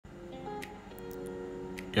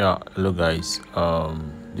Yeah, hello guys.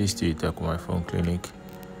 This is Tech My Phone Clinic.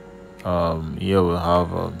 Here we have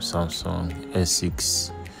Samsung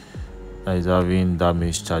S6 that is having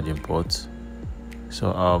damaged charging port.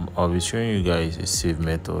 So I'll be showing you guys a safe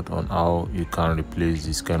method on how you can replace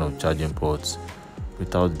this kind of charging ports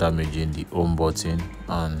without damaging the home button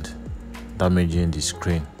and damaging the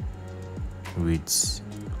screen with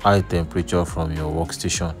high temperature from your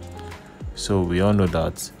workstation. So we all know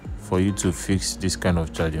that for you to fix this kind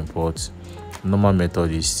of charging ports, normal method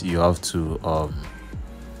is you have to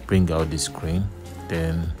bring out the screen,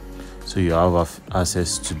 then so you have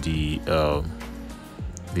access to the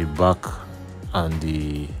back and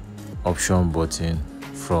the option button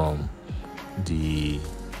from the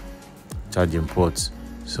charging port.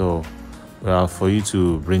 So for you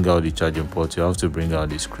to bring out the charging port, you have to bring out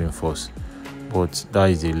the screen first, but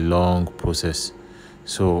that is a long process.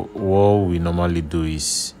 So what we normally do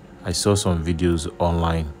is, I saw some videos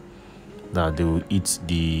online that they will hit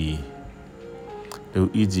the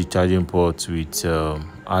charging port with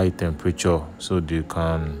high temperature, so they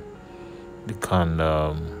can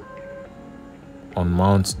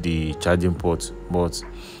unmount the charging port. But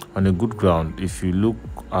on a good ground, if you look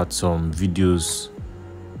at some videos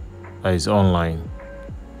that is online,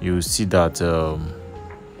 you will see that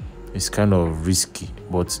it's kind of risky.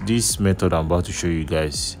 But this method I'm about to show you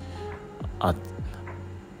guys,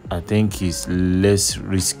 I think is less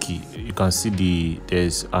risky. You can see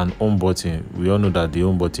there's an home button. We all know that the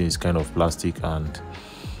home button is kind of plastic and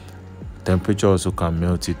temperature also can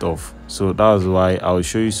melt it off. So that's why I'll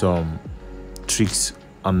show you some tricks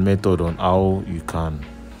and method on how you can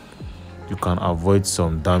avoid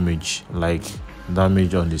some damage, like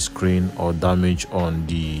damage on the screen or damage on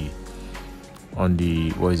the on the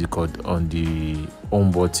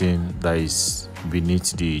home button that is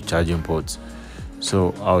beneath the charging port.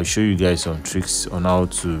 So I'll show you guys some tricks on how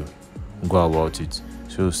to go about it.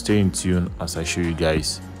 So stay in tune as I show you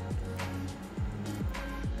guys.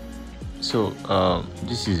 So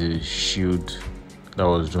this is a shield that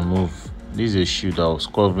was removed. This is a shield that was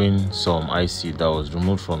covering some IC that was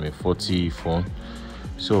removed from a 40 phone.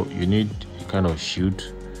 So you need a kind of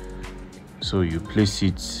shield. So you place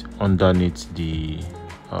it underneath the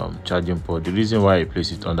charging port. The reason why I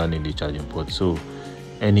place it underneath the charging port, so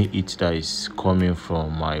any heat that is coming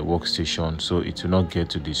from my workstation, so it will not get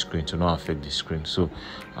to the screen, to not affect the screen. So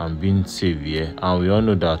I'm being safe here, and we all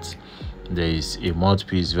know that there is a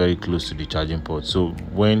mouthpiece very close to the charging port. So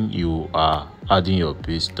when you are adding your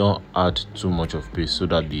paste, don't add too much of paste so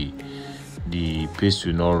that the paste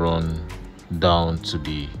will not run down to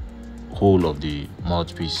the hole of the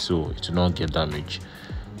mouthpiece, so it will not get damaged.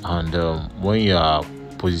 And when you are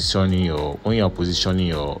positioning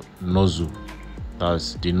your nozzle,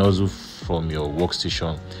 that's the nozzle from your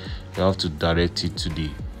workstation, you have to direct it to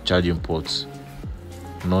the charging port,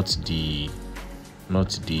 not the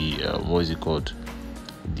not the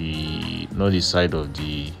side of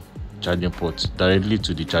the charging port, directly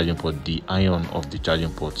to the charging port, the iron of the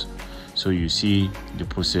charging port. So you see the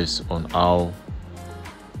process on how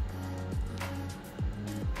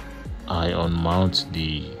I unmount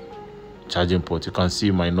the charging port. You can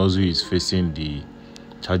see my nozzle is facing the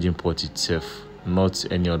charging port itself, not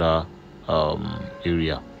any other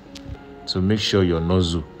area. So make sure your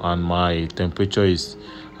nozzle, and my temperature is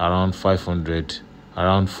around 400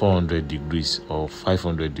 degrees or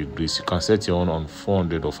 500 degrees. You can set your own on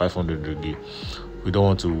 400 or 500 degrees. We don't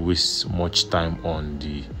want to waste much time on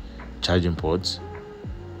the charging port.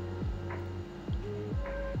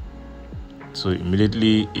 So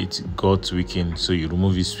immediately it got weakened, so you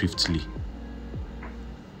remove it swiftly.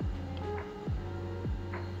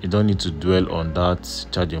 You don't need to dwell on that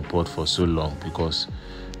charging port for so long, because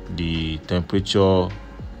the temperature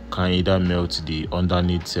can either melt the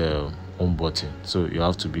underneath home button. So you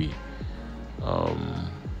have to be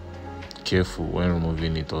careful when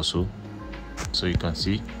removing it also. So you can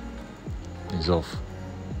see it's off.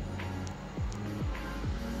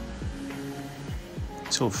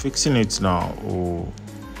 So fixing it now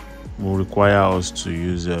will require us to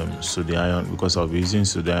use soda iron, because I'll be using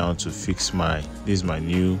soda iron to fix this is my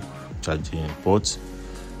new charging port.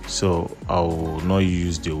 So I will not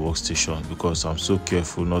use the workstation because I'm so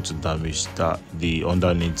careful not to damage the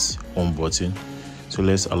underneath home button. So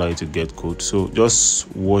let's allow it to get cold. So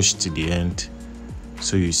just watch to the end,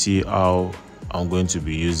 so you see how I'm going to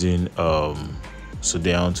be using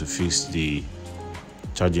soda iron to fix the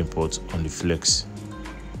charging port on the flex.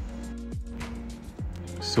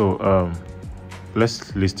 So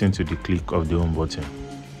let's listen to the click of the home button.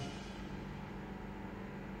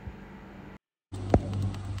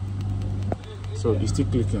 so it's still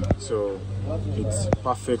clicking, so it's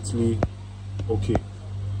perfectly okay.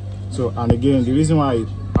 So, and again, the reason why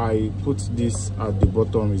I put this at the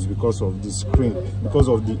bottom is because of the screen, because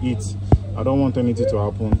of the heat. I don't want anything to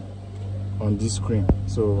happen on this screen,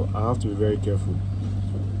 so I have to be very careful.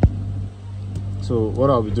 So what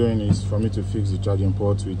I'll be doing is for me to fix the charging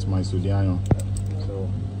port with my sodium iron.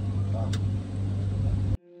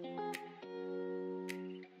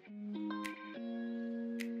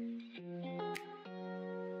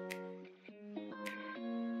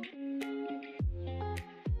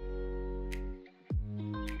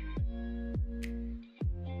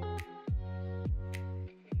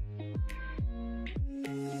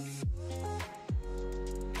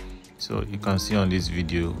 So you can see on this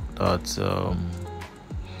video that I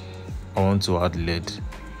want to add LED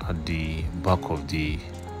at the back of the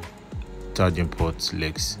charging port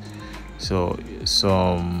legs. So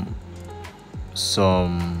some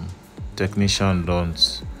technician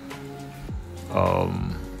don't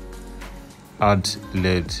add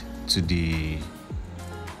LED to the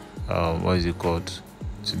what is it called,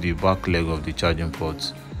 to the back leg of the charging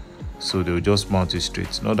port. So they will just mount it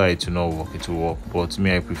straight. Not that it will not work, it will work, but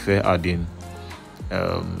me, I prefer adding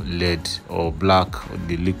LED or black, or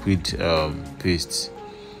the liquid paste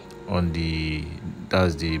on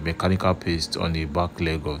that's the mechanical paste on the back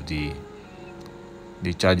leg of the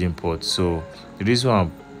charging port. So the reason why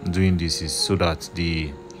I'm doing this is so that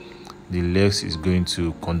the legs is going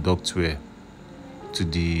to conduct well to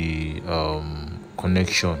the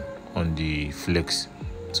connection on the flex.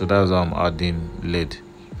 So that's why I'm adding LED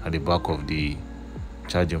at the back of the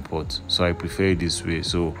charging port. So I prefer it this way,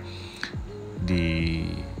 so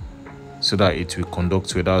that it will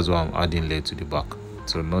conduct well. That's why I'm adding LED to the back.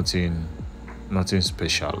 So nothing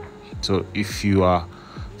special. So if you are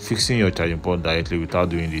fixing your charging port directly without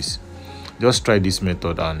doing this, just try this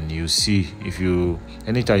method and you see, if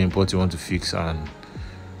any charging port you want to fix and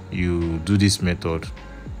you do this method,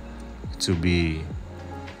 to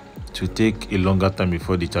take a longer time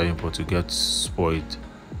before the charging port to get spoiled,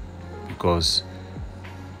 because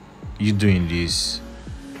you doing this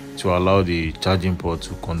to allow the charging port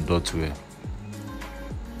to conduct well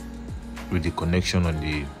with the connection on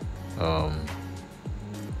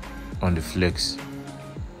the flex.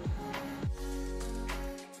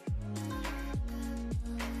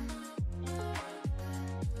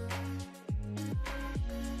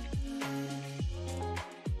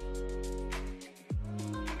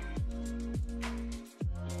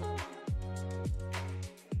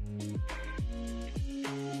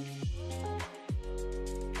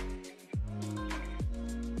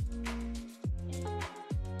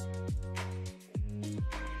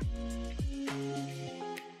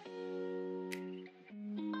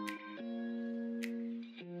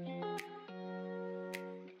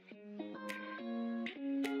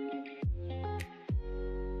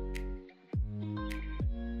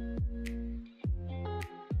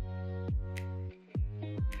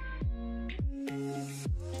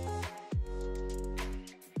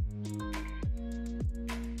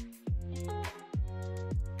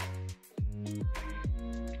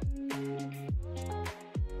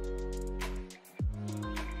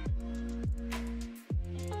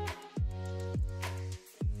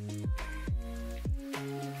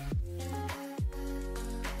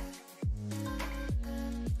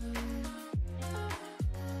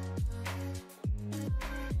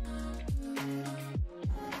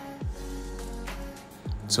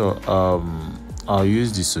 So I'll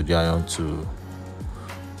use the sodium iron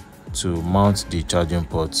to mount the charging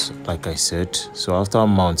port, like I said. So after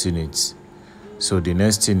mounting it, so the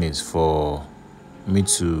next thing is for me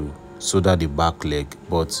to solder the back leg.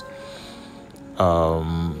 But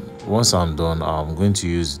once I'm done, I'm going to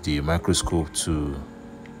use the microscope to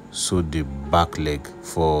solder the back leg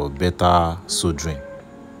for better soldering.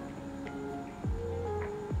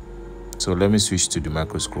 So let me switch to the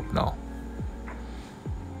microscope now.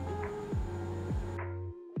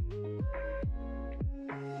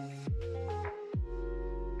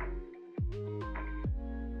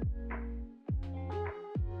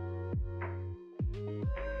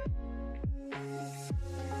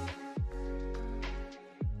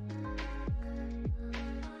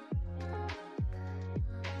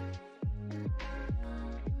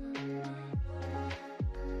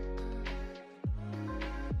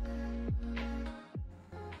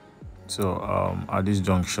 So at this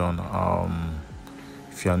junction,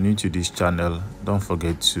 if you are new to this channel, don't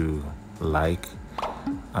forget to like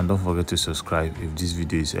and don't forget to subscribe if this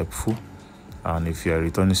video is helpful. And if you are a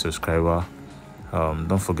returning subscriber,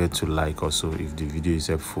 don't forget to like also if the video is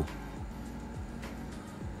helpful.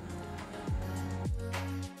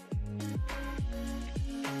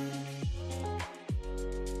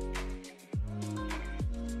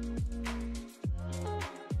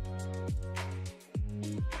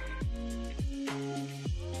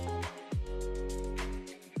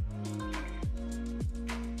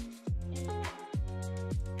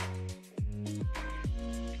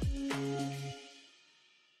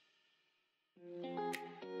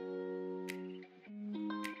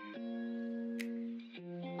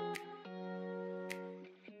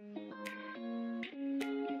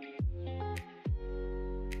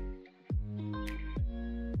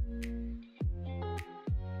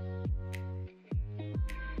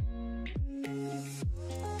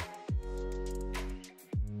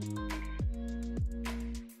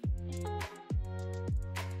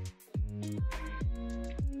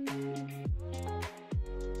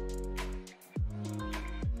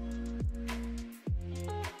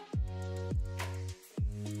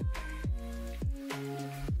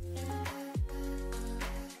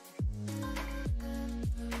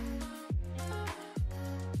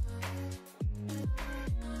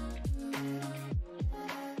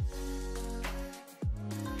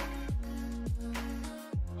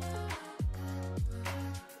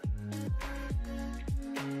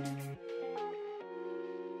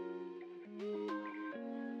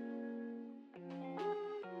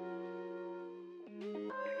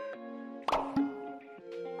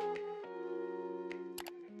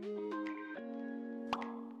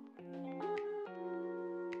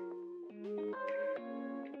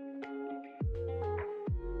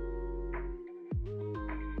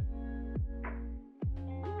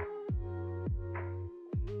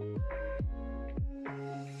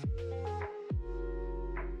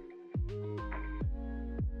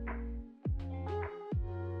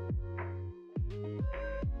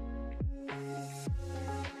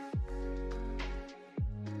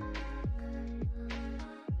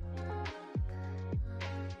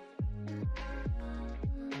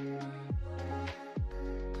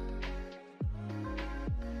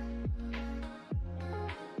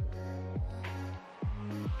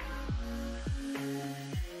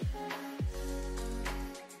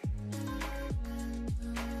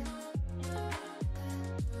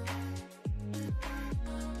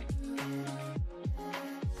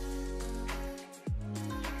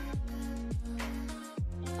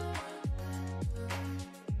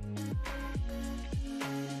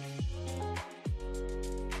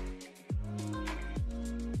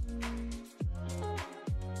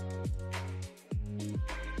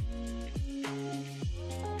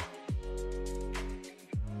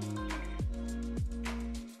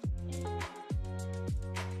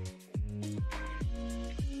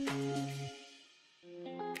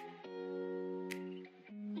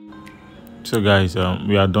 So guys,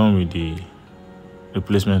 we are done with the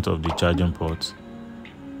replacement of the charging port.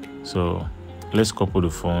 So let's couple the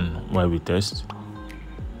phone while we test.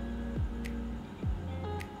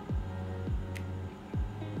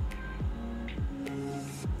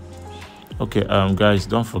 Okay, guys,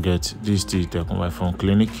 don't forget, this is the Tech on my phone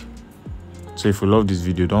clinic. So if you love this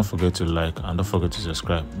video, don't forget to like and don't forget to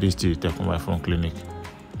subscribe. This is the Tech on my phone clinic.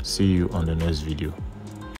 See you on the next video.